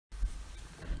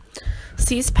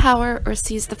Seize Power or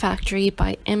Seize the Factory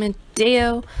by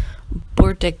Amadeo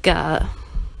Bordiga.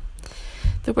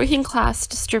 The working class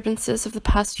disturbances of the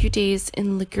past few days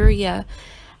in Liguria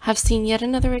have seen yet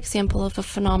another example of a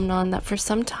phenomenon that for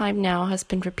some time now has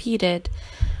been repeated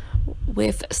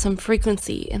with some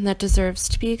frequency and that deserves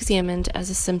to be examined as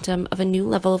a symptom of a new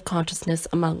level of consciousness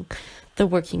among the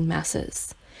working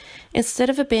masses. Instead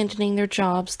of abandoning their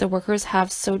jobs, the workers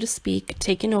have, so to speak,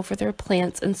 taken over their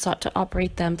plants and sought to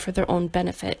operate them for their own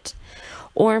benefit,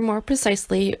 or more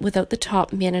precisely, without the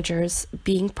top managers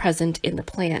being present in the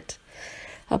plant.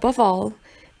 Above all,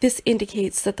 this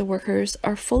indicates that the workers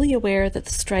are fully aware that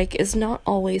the strike is not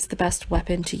always the best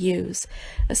weapon to use,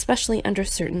 especially under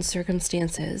certain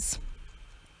circumstances.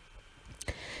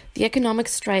 The economic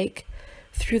strike,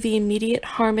 through the immediate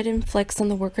harm it inflicts on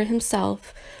the worker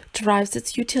himself, derives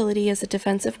its utility as a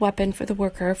defensive weapon for the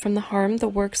worker from the harm the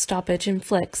work stoppage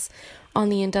inflicts on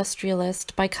the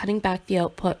industrialist by cutting back the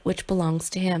output which belongs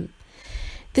to him.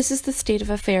 This is the state of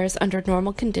affairs under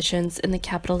normal conditions in the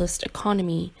capitalist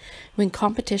economy, when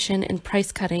competition and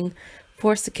price cutting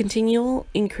force a continual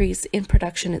increase in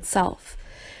production itself.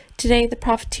 Today, the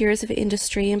profiteers of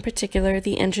industry, in particular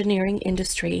the engineering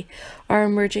industry, are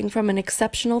emerging from an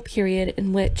exceptional period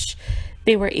in which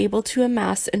they were able to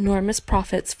amass enormous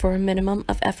profits for a minimum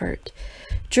of effort.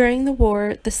 During the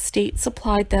war, the state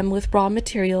supplied them with raw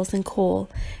materials and coal,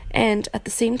 and at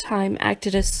the same time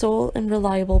acted as sole and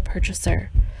reliable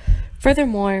purchaser.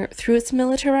 Furthermore, through its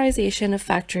militarization of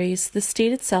factories, the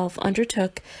state itself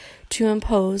undertook to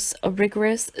impose a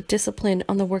rigorous discipline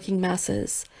on the working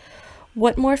masses.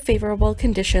 What more favorable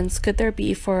conditions could there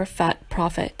be for a fat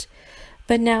profit?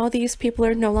 But now these people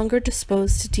are no longer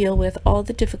disposed to deal with all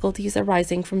the difficulties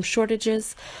arising from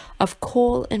shortages of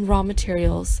coal and raw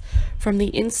materials, from the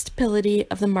instability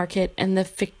of the market and the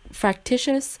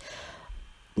fractiousness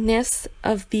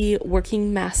of the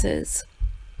working masses.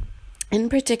 In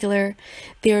particular,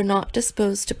 they are not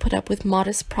disposed to put up with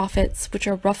modest profits which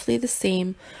are roughly the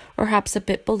same or perhaps a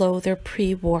bit below their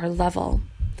pre-war level.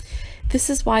 This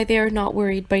is why they are not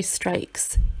worried by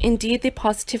strikes. Indeed, they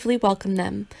positively welcome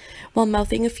them, while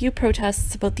mouthing a few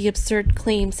protests about the absurd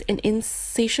claims and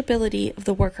insatiability of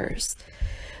the workers.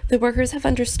 The workers have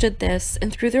understood this,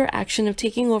 and through their action of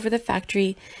taking over the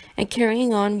factory and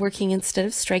carrying on working instead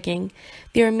of striking,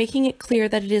 they are making it clear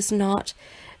that it is not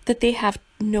that they have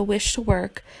no wish to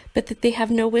work, but that they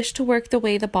have no wish to work the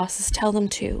way the bosses tell them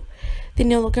to. They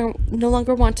no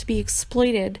longer want to be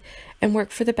exploited and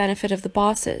work for the benefit of the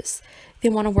bosses. They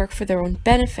want to work for their own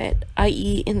benefit,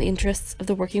 i.e. in the interests of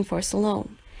the working force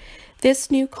alone. This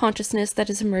new consciousness that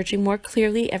is emerging more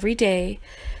clearly every day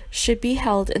should be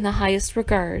held in the highest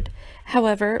regard.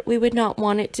 However, we would not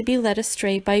want it to be led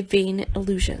astray by vain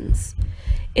illusions.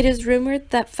 It is rumored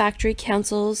that factory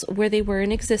councils, where they were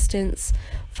in existence,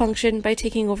 functioned by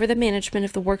taking over the management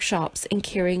of the workshops and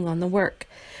carrying on the work.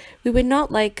 We would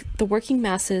not like the working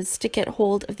masses to get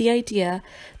hold of the idea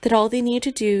that all they need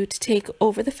to do to take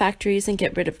over the factories and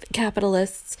get rid of the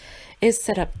capitalists is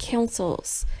set up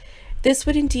councils. This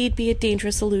would indeed be a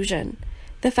dangerous illusion.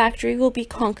 The factory will be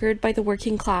conquered by the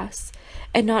working class,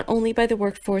 and not only by the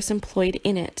workforce employed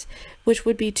in it, which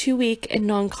would be too weak and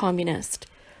non-communist.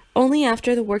 Only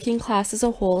after the working class as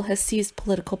a whole has seized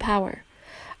political power.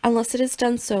 Unless it has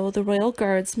done so, the royal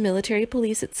guards, military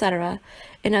police, etc.,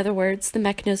 in other words, the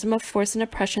mechanism of force and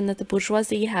oppression that the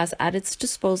bourgeoisie has at its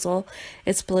disposal,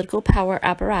 its political power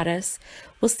apparatus,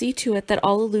 will see to it that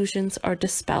all illusions are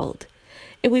dispelled.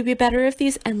 It would be better if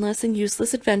these endless and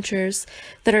useless adventures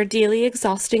that are daily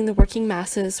exhausting the working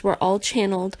masses were all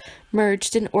channeled,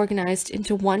 merged, and organized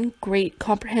into one great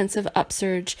comprehensive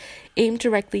upsurge aimed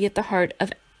directly at the heart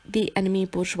of the enemy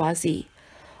bourgeoisie.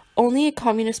 Only a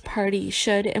communist party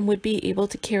should and would be able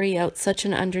to carry out such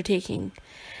an undertaking.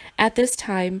 At this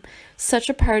time, such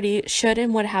a party should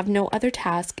and would have no other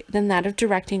task than that of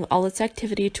directing all its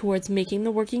activity towards making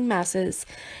the working masses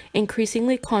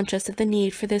increasingly conscious of the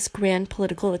need for this grand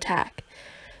political attack.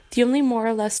 The only more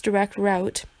or less direct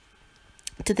route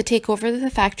to the takeover of the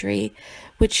factory,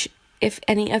 which, if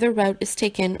any other route is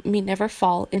taken, may never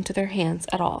fall into their hands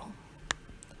at all.